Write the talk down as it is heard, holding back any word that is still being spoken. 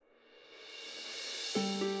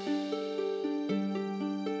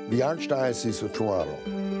the Archdiocese of Toronto,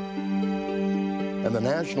 and the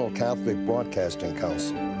National Catholic Broadcasting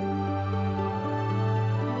Council,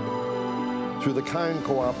 through the kind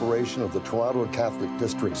cooperation of the Toronto Catholic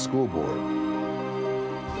District School Board,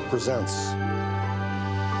 presents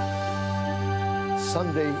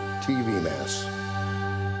Sunday TV Mass.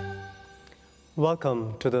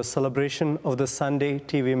 Welcome to the celebration of the Sunday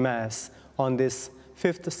TV Mass on this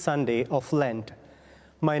fifth Sunday of Lent.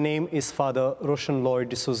 My name is Father Roshan Lloyd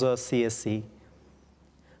D'Souza, CSC.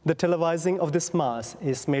 The televising of this Mass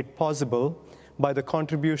is made possible by the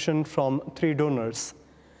contribution from three donors.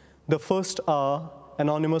 The first are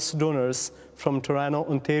anonymous donors from Toronto,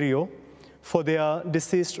 Ontario, for their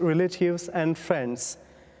deceased relatives and friends,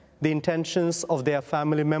 the intentions of their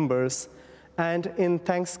family members, and in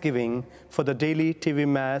thanksgiving for the daily TV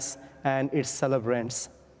Mass and its celebrants.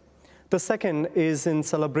 The second is in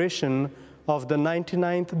celebration of the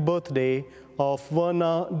 99th birthday of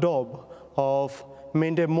Verna Daub of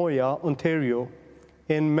Mendemoya, Ontario,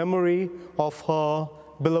 in memory of her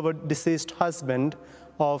beloved deceased husband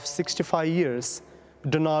of 65 years,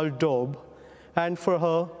 Donald Daub, and for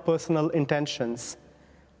her personal intentions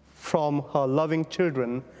from her loving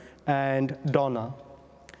children and Donna.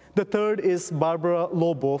 The third is Barbara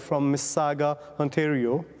Lobo from Mississauga,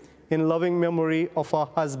 Ontario, in loving memory of her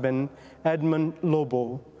husband, Edmund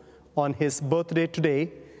Lobo, on his birthday today,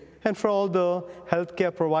 and for all the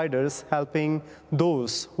healthcare providers helping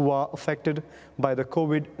those who are affected by the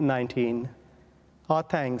COVID-19. Our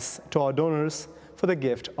thanks to our donors for the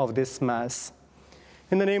gift of this Mass.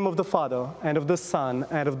 In the name of the Father, and of the Son,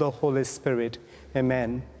 and of the Holy Spirit,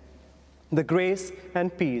 amen. The grace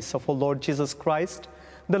and peace of our Lord Jesus Christ,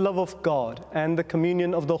 the love of God, and the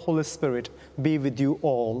communion of the Holy Spirit be with you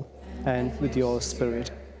all, and with your spirit.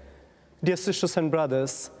 Dear sisters and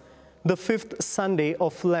brothers, the fifth Sunday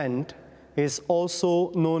of Lent is also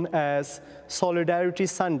known as Solidarity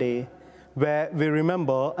Sunday, where we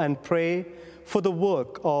remember and pray for the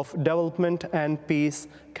work of development and peace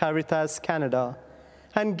Caritas Canada,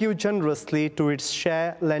 and give generously to its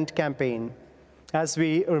Share Lent campaign. As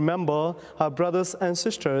we remember our brothers and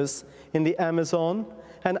sisters in the Amazon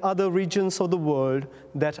and other regions of the world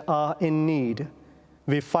that are in need,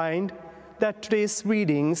 we find that today's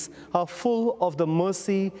readings are full of the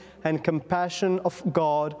mercy and compassion of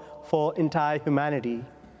God for entire humanity.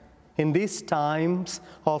 In these times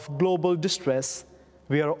of global distress,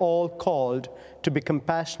 we are all called to be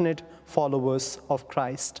compassionate followers of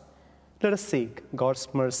Christ. Let us seek God's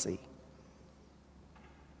mercy.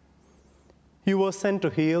 You were sent to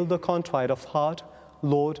heal the contrite of heart.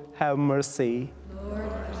 Lord, have mercy. Lord,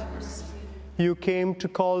 have mercy. You came to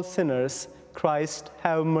call sinners. Christ,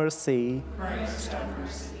 have mercy. Christ, have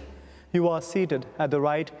mercy. You are seated at the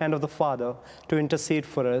right hand of the Father to intercede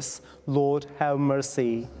for us. Lord, have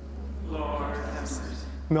mercy. Lord, have mercy.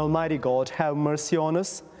 May Almighty God have mercy on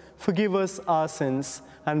us, forgive us our sins,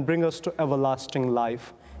 and bring us to everlasting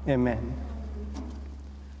life. Amen.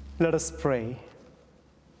 Let us pray.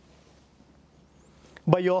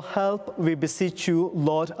 By your help, we beseech you,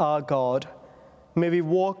 Lord our God, may we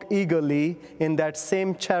walk eagerly in that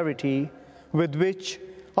same charity with which,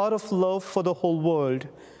 out of love for the whole world,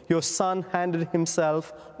 your Son handed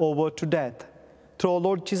himself over to death. Through our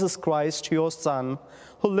Lord Jesus Christ, your Son,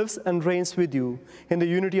 who lives and reigns with you in the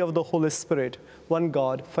unity of the Holy Spirit, one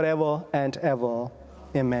God, forever and ever.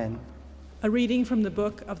 Amen. A reading from the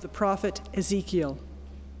book of the prophet Ezekiel.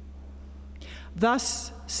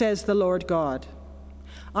 Thus says the Lord God,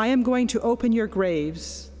 I am going to open your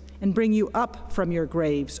graves and bring you up from your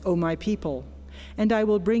graves, O my people, and I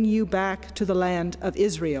will bring you back to the land of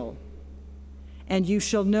Israel. And you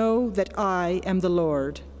shall know that I am the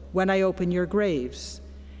Lord when I open your graves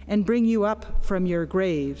and bring you up from your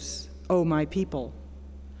graves, O my people.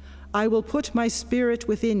 I will put my spirit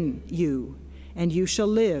within you, and you shall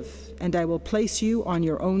live, and I will place you on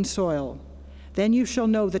your own soil. Then you shall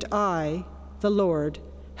know that I, the Lord,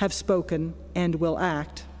 have spoken and will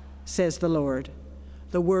act, says the Lord.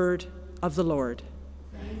 The word of the Lord.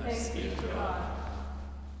 Thanks be to God.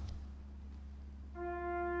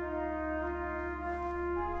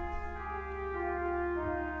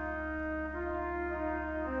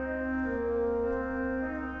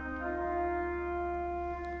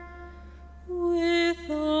 With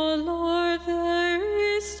the Lord there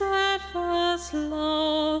is steadfast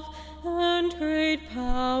love and great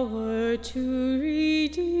power to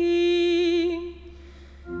redeem.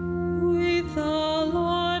 With the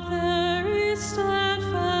Lord there is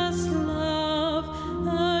steadfast love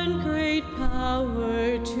and great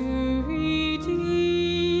power to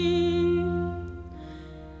redeem.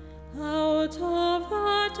 Out of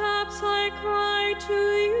the depths I cry, cry to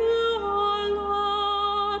you, O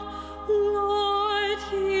Lord. Lord,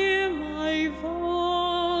 hear my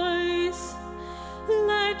voice.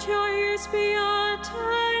 Let your ears be attentive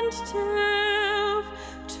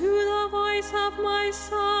to the voice of my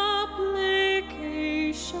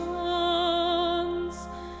supplications.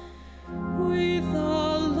 With the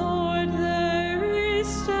Lord there is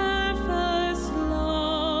steadfast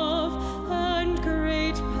love and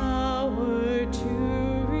great power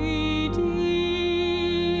to redeem.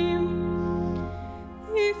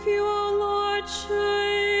 If you, O Lord,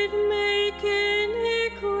 should make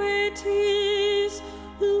iniquities,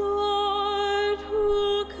 Lord,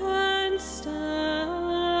 who can stand?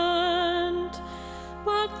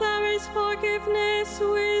 But there is forgiveness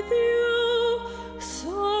with you,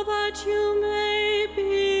 so that you may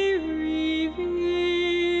be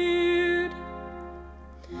revered.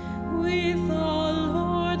 With the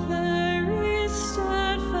Lord there is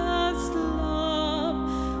steadfast love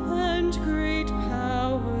and great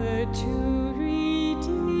power to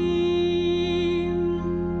redeem.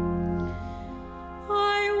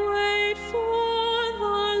 I wait for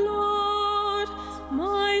the Lord,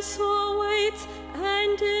 my soul waits,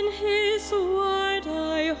 and in his word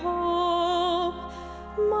I hope.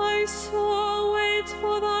 My soul waits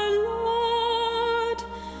for the Lord,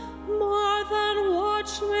 more than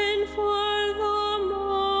watchmen for the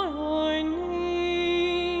morning.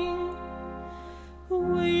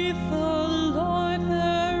 With the Lord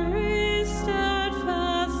there is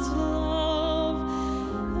steadfast love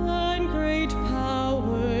and great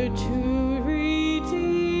power to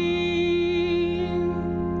redeem.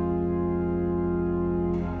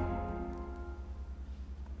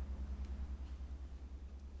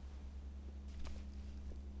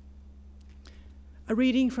 A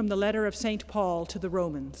reading from the letter of St. Paul to the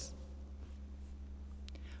Romans.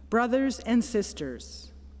 Brothers and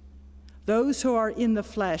sisters, those who are in the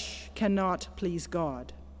flesh cannot please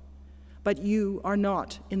God. But you are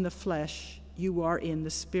not in the flesh, you are in the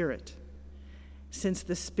Spirit, since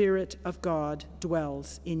the Spirit of God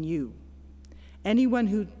dwells in you. Anyone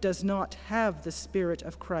who does not have the Spirit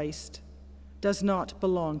of Christ does not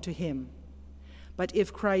belong to him. But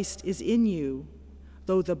if Christ is in you,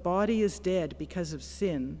 though the body is dead because of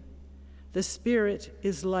sin, the Spirit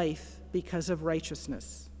is life because of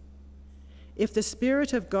righteousness. If the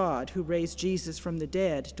Spirit of God, who raised Jesus from the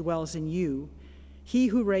dead, dwells in you, he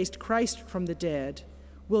who raised Christ from the dead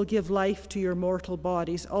will give life to your mortal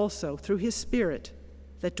bodies also through his Spirit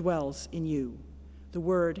that dwells in you. The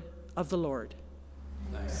word of the Lord.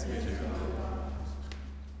 Thanks be to God.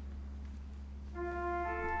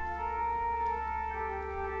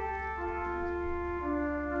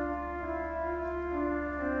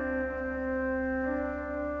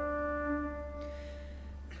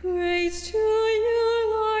 Praise to you,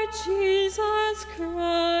 Lord Jesus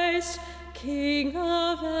Christ, King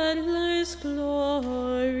of endless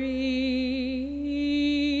glory.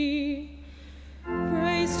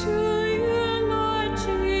 Praise to you, Lord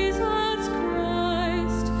Jesus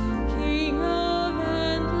Christ, King of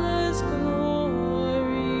endless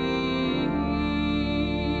glory.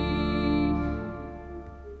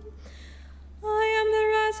 I am the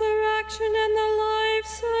resurrection and the life,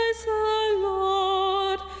 says the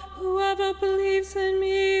Lord. Whoever believes in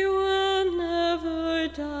me will never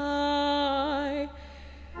die.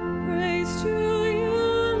 Praise to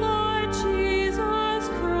you, Lord Jesus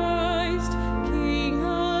Christ, King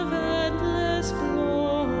of endless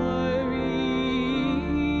glory.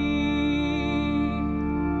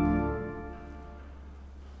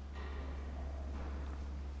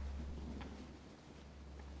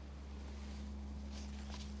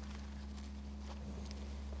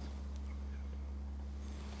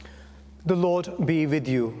 The Lord be with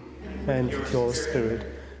you and with your spirit.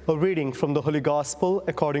 A reading from the Holy Gospel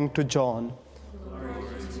according to John.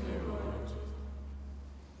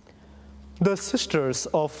 The sisters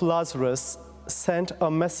of Lazarus sent a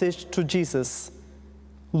message to Jesus.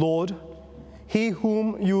 Lord, he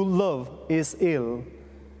whom you love is ill.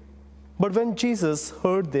 But when Jesus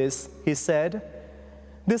heard this, he said,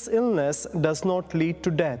 this illness does not lead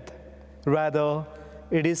to death. Rather,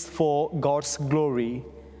 it is for God's glory,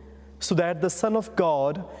 so that the Son of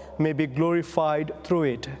God may be glorified through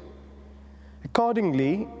it.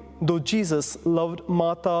 Accordingly, though Jesus loved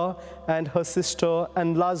Martha and her sister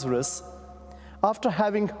and Lazarus, after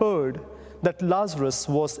having heard that Lazarus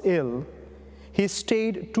was ill, he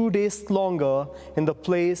stayed 2 days longer in the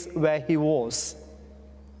place where he was.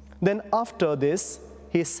 Then after this,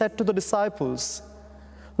 he said to the disciples,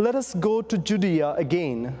 let us go to Judea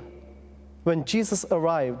again. When Jesus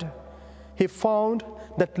arrived, he found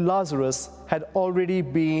that Lazarus had already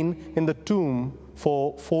been in the tomb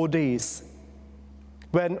for 4 days.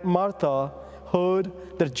 When Martha heard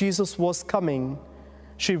that Jesus was coming,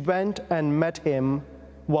 she went and met him,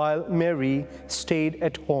 while Mary stayed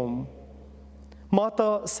at home.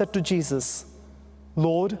 Martha said to Jesus,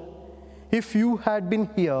 "Lord, if you had been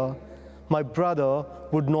here, my brother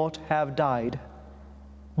would not have died.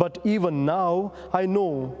 But even now I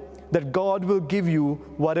know that God will give you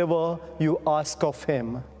whatever you ask of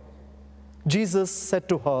him." Jesus said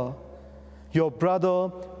to her, "Your brother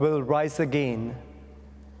will rise again."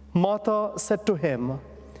 Martha said to him,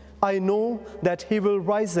 "I know that he will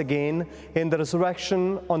rise again in the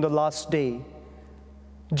resurrection on the last day."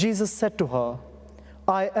 Jesus said to her,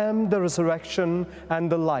 "I am the resurrection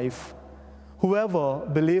and the life. Whoever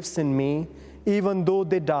believes in me, even though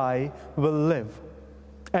they die, will live.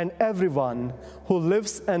 And everyone who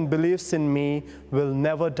lives and believes in me will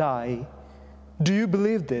never die. Do you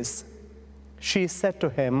believe this?" She said to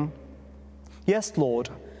him, "Yes, Lord,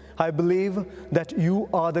 I believe that you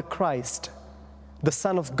are the Christ, the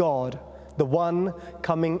Son of God, the one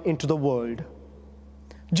coming into the world."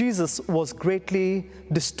 Jesus was greatly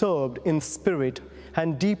disturbed in spirit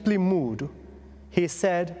and deeply moved. He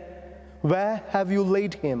said, "Where have you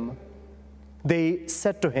laid him?" They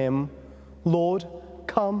said to him, "Lord,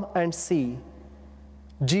 come and see."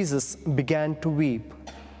 Jesus began to weep.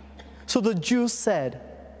 So the Jews said,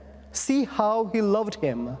 "See how he loved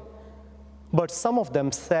him." But some of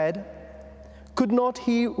them said, "Could not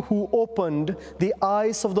he who opened the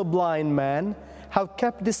eyes of the blind man have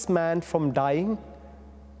kept this man from dying?"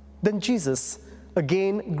 Then Jesus,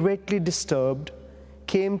 again greatly disturbed,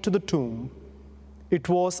 came to the tomb. It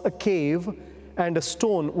was a cave, and a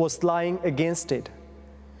stone was lying against it.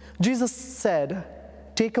 Jesus said,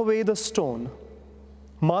 "Take away the stone."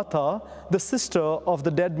 Martha, the sister of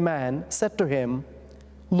the dead man, said to him,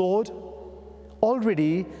 "Lord,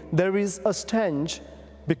 already there is a stench,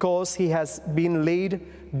 because he has been laid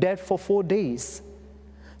dead for 4 days."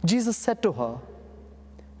 Jesus said to her,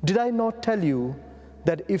 "Did I not tell you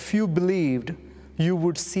that if you believed, you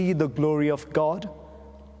would see the glory of God?"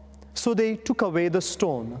 So they took away the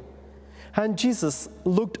stone. And Jesus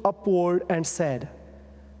looked upward and said,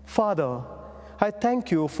 "Father, I thank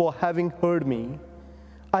you for having heard me.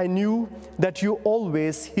 I knew that you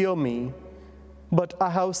always hear me, but I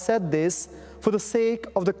have said this for the sake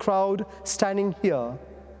of the crowd standing here,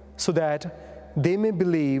 so that they may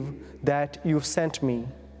believe that you sent me."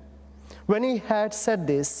 When he had said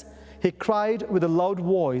this, he cried with a loud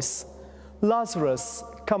voice, "Lazarus,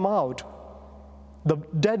 come out." The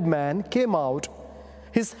dead man came out,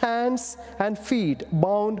 his hands and feet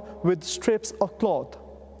bound with strips of cloth,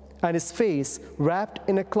 and his face wrapped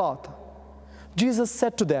in a cloth. Jesus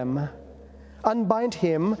said to them, "Unbind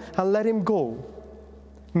him and let him go."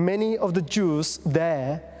 Many of the Jews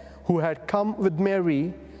there who had come with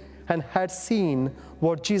Mary and had seen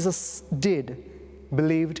what Jesus did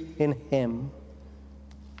believed in him.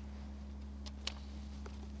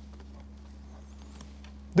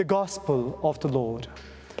 The Gospel of the Lord.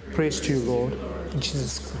 Praise to you, Lord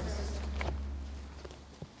Jesus Christ.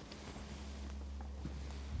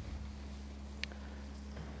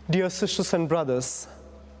 Dear sisters and brothers,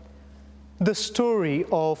 the story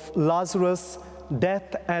of Lazarus'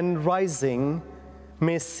 death and rising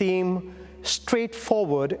may seem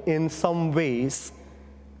straightforward in some ways,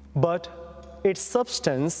 but its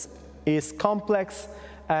substance is complex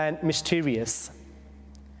and mysterious.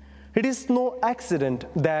 It is no accident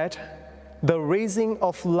that the raising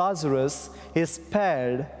of Lazarus is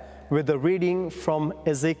paired with the reading from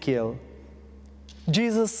Ezekiel.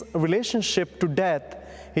 Jesus' relationship to death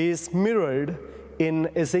is mirrored in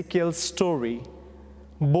Ezekiel's story.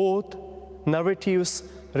 Both narratives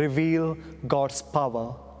reveal God's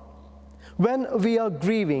power. When we are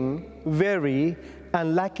grieving, weary,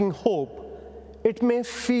 and lacking hope, it may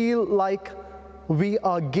feel like we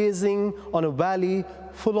are gazing on a valley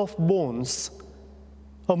full of bones.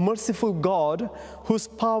 A merciful God, whose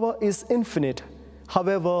power is infinite,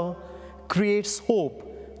 however, creates hope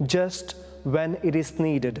just when it is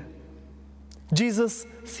needed. Jesus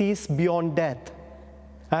sees beyond death,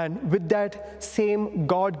 and with that same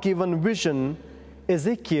God-given vision,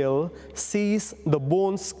 Ezekiel sees the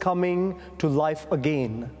bones coming to life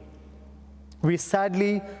again. We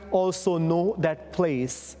sadly also know that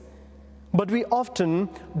place, but we often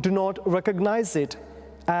do not recognize it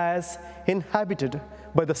as inhabited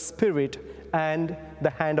by the Spirit and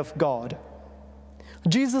the hand of God.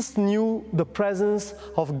 Jesus knew the presence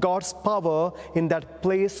of God's power in that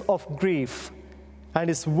place of grief, and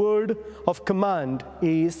his word of command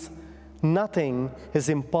is, "Nothing is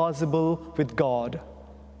impossible with God."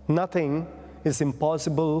 Nothing is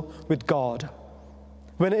impossible with God.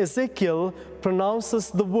 When Ezekiel pronounces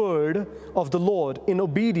the word of the Lord in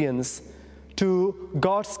obedience to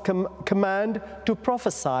God's command to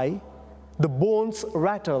prophesy, the bones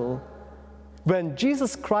rattle. When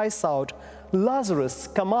Jesus cries out, "Lazarus,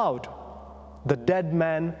 come out," the dead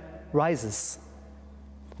man rises.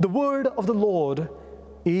 The word of the Lord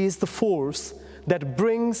is the force that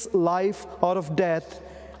brings life out of death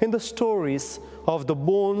in the stories of the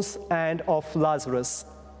bones and of Lazarus.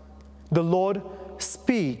 The Lord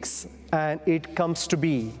speaks and it comes to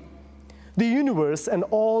be. The universe and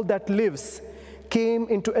all that lives came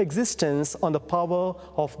into existence on the power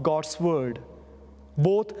of God's word.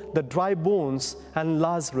 Both the dry bones and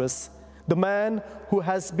Lazarus, the man who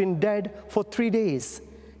has been dead for 3 days,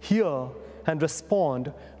 hear and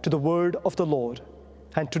respond to the word of the Lord.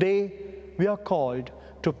 And today we are called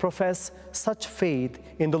to profess such faith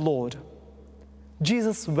in the Lord.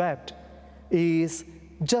 Jesus wept is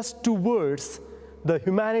just 2 words. The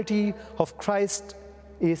humanity of Christ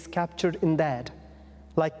is captured in that.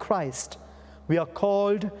 Like Christ, we are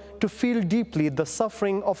called to feel deeply the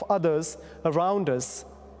suffering of others around us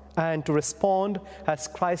and to respond as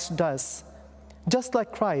Christ does. Just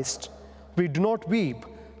like Christ, we do not weep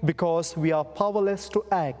because we are powerless to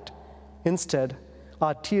act. Instead,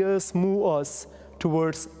 our tears move us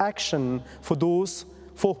towards action for those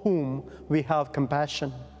for whom we have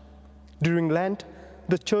compassion. During Lent,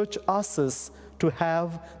 the Church asks us to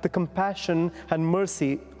have the compassion and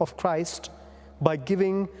mercy of Christ by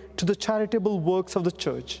giving to the charitable works of the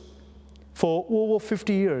Church. For over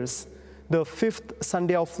 50 years, the 5th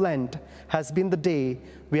Sunday of Lent has been the day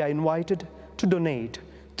we are invited to donate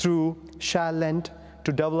through Share Lent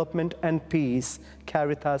to Development and Peace,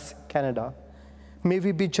 Caritas Canada. May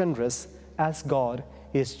we be generous as God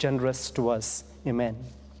is generous to us. Amen.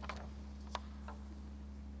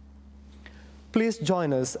 Please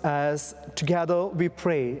join us as together we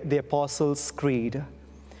pray the Apostles' Creed.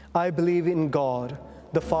 I believe in God,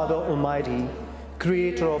 the Father Almighty,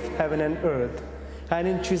 creator of heaven and earth, and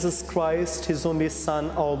in Jesus Christ, his only Son,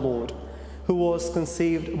 our Lord, who was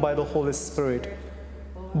conceived by the Holy Spirit,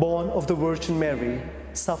 born of the Virgin Mary,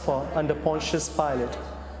 suffered under Pontius Pilate,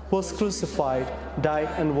 was crucified, died,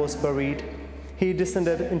 and was buried. He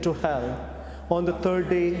descended into hell. On the 3rd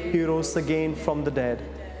day, he rose again from the dead.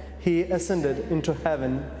 He ascended into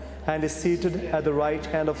heaven and is seated at the right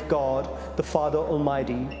hand of God, the Father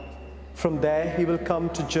Almighty. From there he will come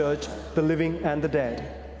to judge the living and the dead.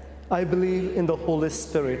 I believe in the Holy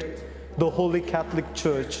Spirit, the Holy Catholic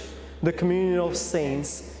Church, the communion of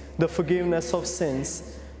saints, the forgiveness of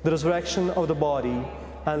sins, the resurrection of the body,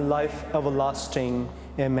 and life everlasting.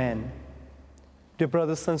 Amen. Dear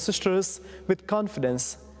brothers and sisters, with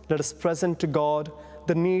confidence, let us present to God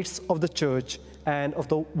the needs of the Church and of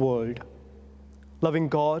the world. Loving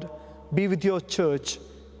God, be with your Church,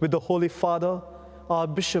 with the Holy Father, our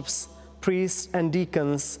bishops, priests, and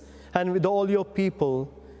deacons, and with all your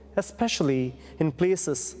people, especially in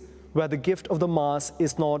places where the gift of the Mass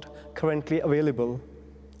is not currently available.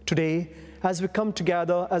 Today, as we come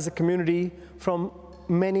together as a community from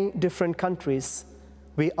many different countries,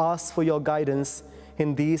 we ask for your guidance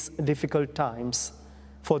in these difficult times.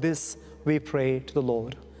 For this, we pray to the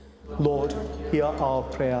Lord. Lord, hear our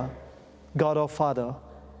prayer. God our Father,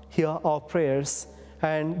 hear our prayers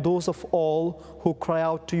and those of all who cry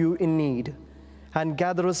out to you in need, and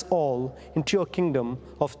gather us all into your kingdom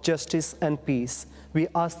of justice and peace. We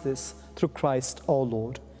ask this through Christ our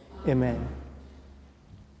Lord. Amen.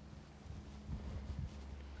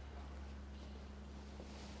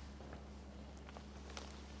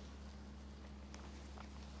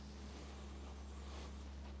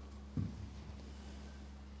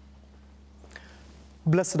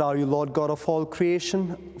 Blessed are you, Lord God of all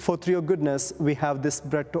creation, for through your goodness we have this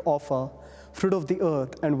bread to offer, fruit of the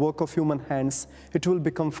earth and work of human hands. It will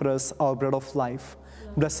become for us our bread of life.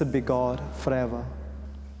 Blessed be God forever.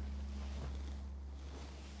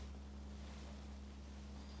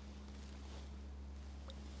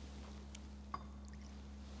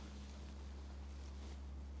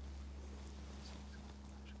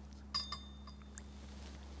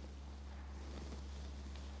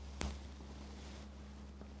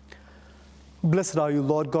 Blessed are you,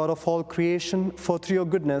 Lord God of all creation, for through your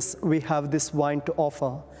goodness we have this wine to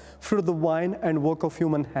offer, fruit of the vine and work of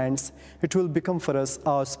human hands. It will become for us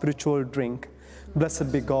our spiritual drink. Blessed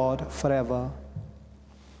be God forever.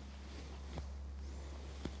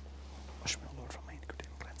 Wash me, O Lord, from my iniquity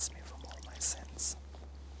and cleanse me from all my sins.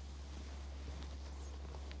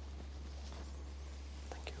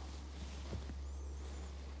 Thank you.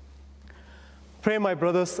 Pray, my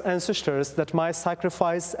brothers and sisters, that my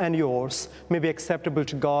sacrifice and yours may be acceptable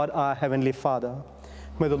to God, our Heavenly Father.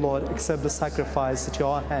 May the Lord accept the sacrifice at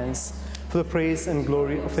your hands for the praise and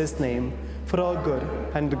glory of his name, for our good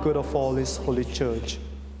and the good of all his holy church.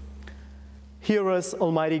 Hear us,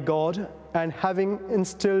 Almighty God, and having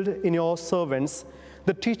instilled in your servants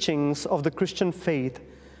the teachings of the Christian faith,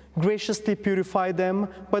 graciously purify them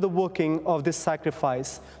by the working of this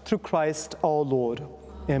sacrifice through Christ our Lord.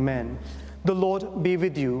 Amen. The Lord be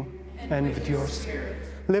with you and with your spirit.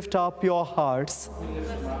 Lift up your hearts.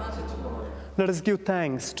 Let us give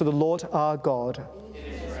thanks to the Lord our God.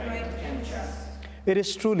 It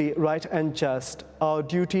is truly right and just, our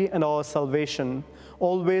duty and our salvation,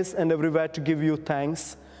 always and everywhere to give you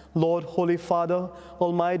thanks, Lord, Holy Father,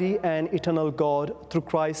 Almighty and eternal God, through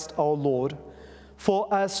Christ our Lord.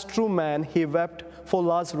 For as true man he wept for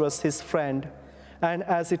Lazarus his friend, and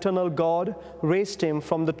as eternal God raised him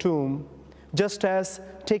from the tomb, just as,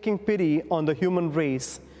 taking pity on the human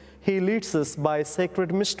race, he leads us by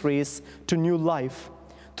sacred mysteries to new life.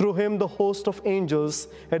 Through him the host of angels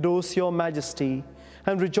adores your majesty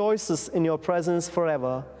and rejoices in your presence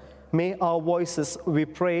forever. May our voices, we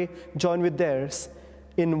pray, join with theirs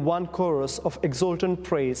in one chorus of exultant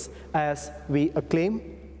praise as we acclaim.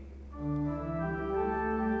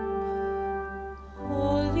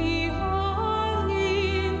 Holy,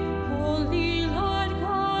 holy, holy Lord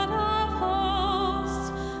God of hosts,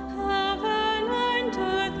 heaven and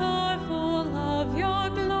earth are full of your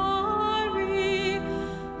glory.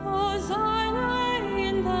 Hosanna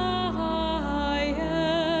in the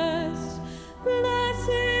highest.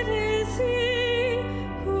 Blessed is he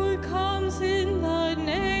who comes in the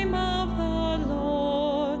name of the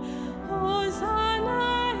Lord.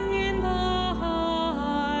 Hosanna in the highest.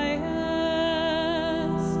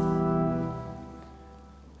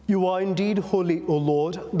 You are indeed holy, O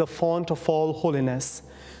Lord, the fount of all holiness.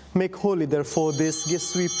 Make holy, therefore, these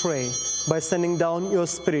gifts, we pray, by sending down your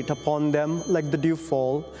Spirit upon them like the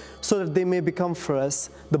dewfall, so that they may become for us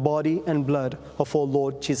the body and blood of our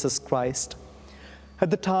Lord Jesus Christ.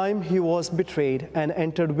 At the time he was betrayed and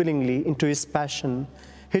entered willingly into his passion,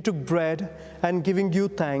 he took bread, and giving you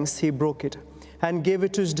thanks, he broke it, and gave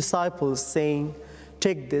it to his disciples, saying,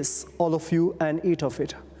 "Take this, all of you, and eat of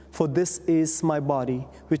it, for this is my body,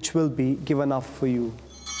 which will be given up for you."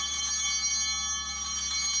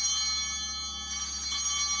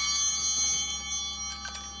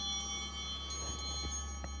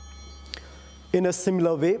 In a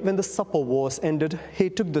similar way, when the supper was ended, he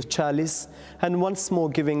took the chalice, and once more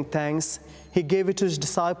giving thanks, he gave it to his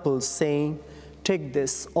disciples, saying, "Take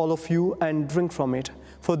this, all of you, and drink from it,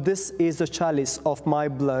 for this is the chalice of my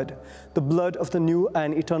blood, the blood of the new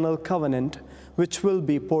and eternal covenant, which will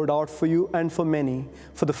be poured out for you and for many,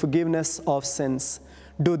 for the forgiveness of sins.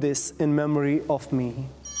 Do this in memory of me."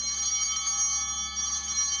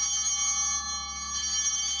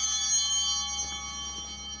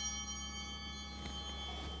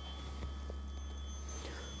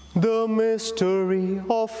 The mystery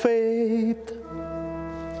of faith.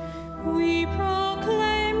 We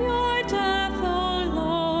proclaim your death, O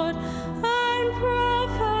Lord, and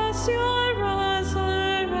profess your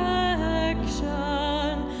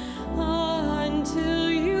resurrection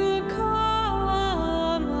until you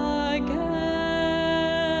come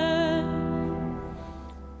again.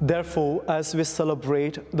 Therefore, as we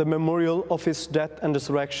celebrate the memorial of his death and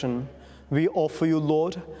resurrection, we offer you,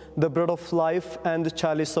 Lord, the bread of life and the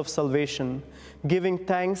chalice of salvation, giving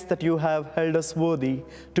thanks that you have held us worthy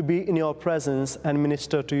to be in your presence and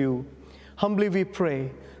minister to you. Humbly we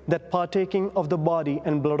pray that, partaking of the body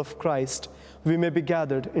and blood of Christ, we may be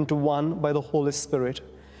gathered into one by the Holy Spirit.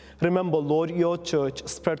 Remember, Lord, your church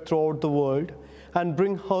spread throughout the world, and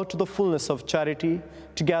bring her to the fullness of charity,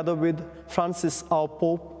 together with Francis our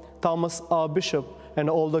Pope, Thomas our Bishop, and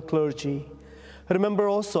all the clergy. Remember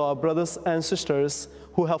also our brothers and sisters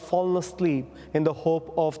who have fallen asleep in the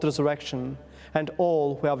hope of the resurrection, and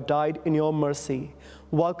all who have died in your mercy.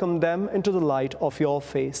 Welcome them into the light of your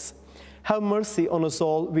face. Have mercy on us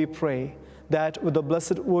all, we pray, that with the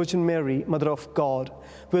Blessed Virgin Mary, Mother of God,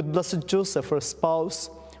 with blessed Joseph, her spouse,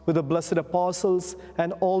 with the blessed apostles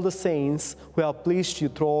and all the saints who have pleased you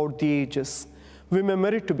throughout the ages, we may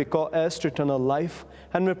merit to be co-heirs to eternal life,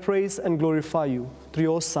 and may praise and glorify you through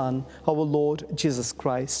your Son, our Lord Jesus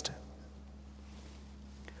Christ.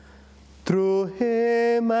 Through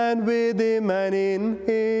him and with him and in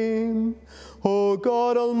him, O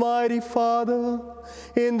God, Almighty Father,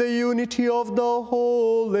 in the unity of the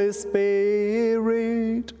Holy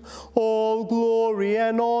Spirit, all glory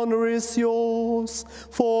and honor is yours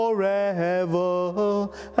forever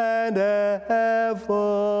and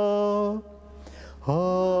ever.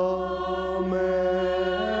 Amen.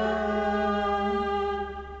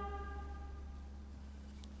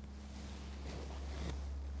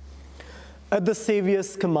 At the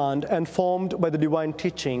Saviour's command and formed by the divine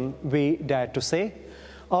teaching, we dare to say,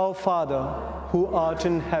 Our Father, who art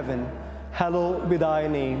in heaven, hallowed be thy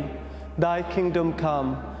name. Thy kingdom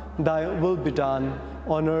come, thy will be done,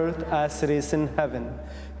 on earth as it is in heaven.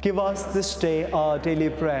 Give us this day our daily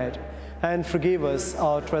bread, and forgive us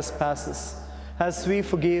our trespasses, as we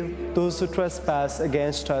forgive those who trespass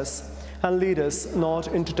against us. And lead us not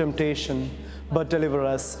into temptation, but deliver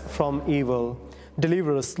us from evil.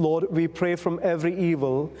 Deliver us, Lord, we pray, from every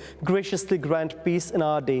evil. Graciously grant peace in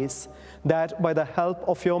our days, that by the help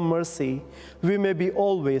of your mercy, we may be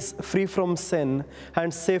always free from sin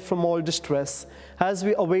and safe from all distress, as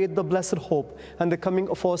we await the blessed hope and the coming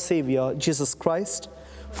of our Savior, Jesus Christ.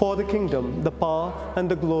 For the kingdom, the power,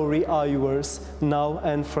 and the glory are yours, now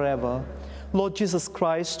and forever. Lord Jesus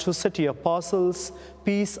Christ, who said to your apostles,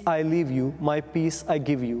 Peace I leave you, my peace I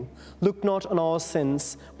give you. Look not on our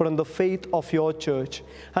sins, but on the faith of your church,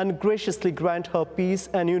 and graciously grant her peace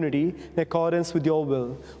and unity in accordance with your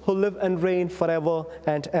will, who live and reign forever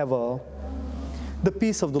and ever. The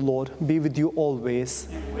peace of the Lord be with you always.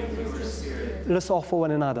 And with your spirit. Let us offer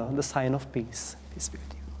one another the sign of peace. Peace be with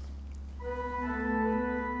you.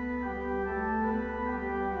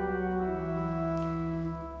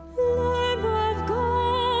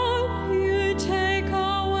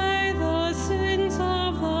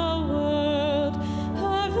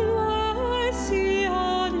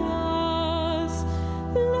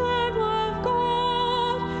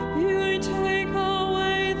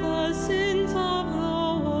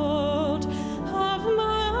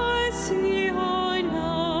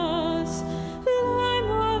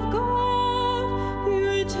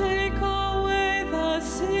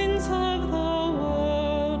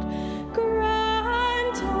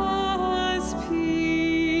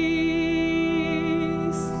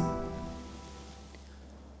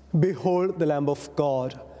 Behold the Lamb of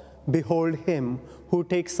God. Behold him who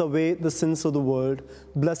takes away the sins of the world.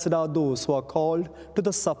 Blessed are those who are called to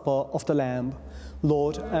the supper of the Lamb.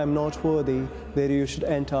 Lord, I am not worthy that you should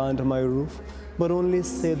enter under my roof, but only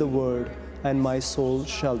say the word, and my soul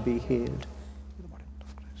shall be healed.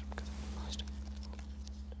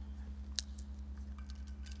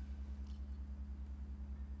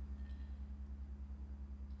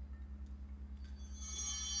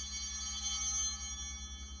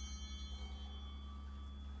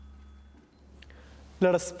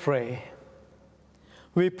 Let us pray.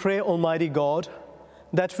 We pray, Almighty God,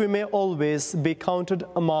 that we may always be counted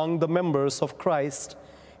among the members of Christ,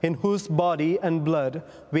 in whose body and blood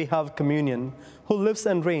we have communion, who lives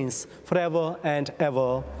and reigns forever and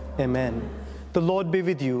ever. Amen. The Lord be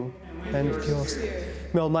with you and with yours.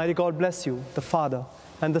 May Almighty God bless you, the Father,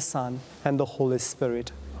 and the Son, and the Holy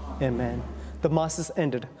Spirit. Amen. The Mass is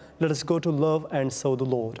ended. Let us go to love and serve the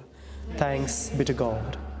Lord. Thanks be to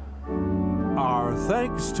God. Our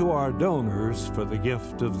thanks to our donors for the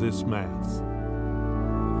gift of this Mass.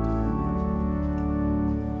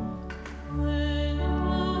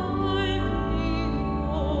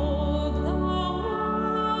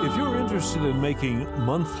 If you're interested in making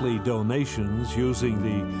monthly donations using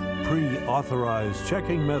the pre-authorized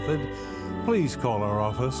checking method, please call our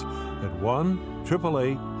office at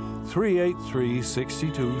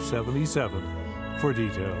 1-888-383-6277 for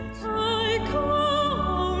details.